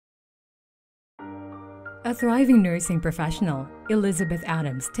A thriving nursing professional, Elizabeth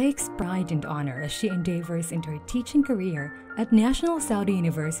Adams takes pride and honor as she endeavors into her teaching career at National Saudi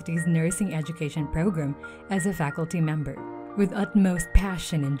University's Nursing Education Program as a faculty member. With utmost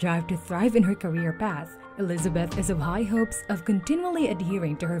passion and drive to thrive in her career path, Elizabeth is of high hopes of continually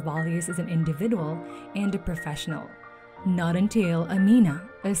adhering to her values as an individual and a professional. Not until Amina,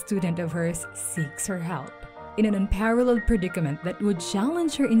 a student of hers, seeks her help in an unparalleled predicament that would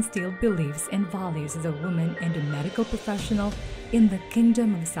challenge her instilled beliefs and values as a woman and a medical professional in the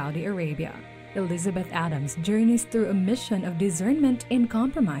Kingdom of Saudi Arabia. Elizabeth Adams journeys through a mission of discernment and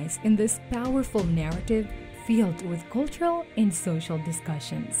compromise in this powerful narrative filled with cultural and social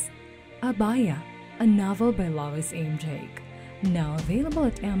discussions. Abaya, a novel by Lois. Now available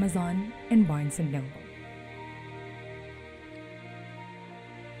at Amazon and Barnes & Noble.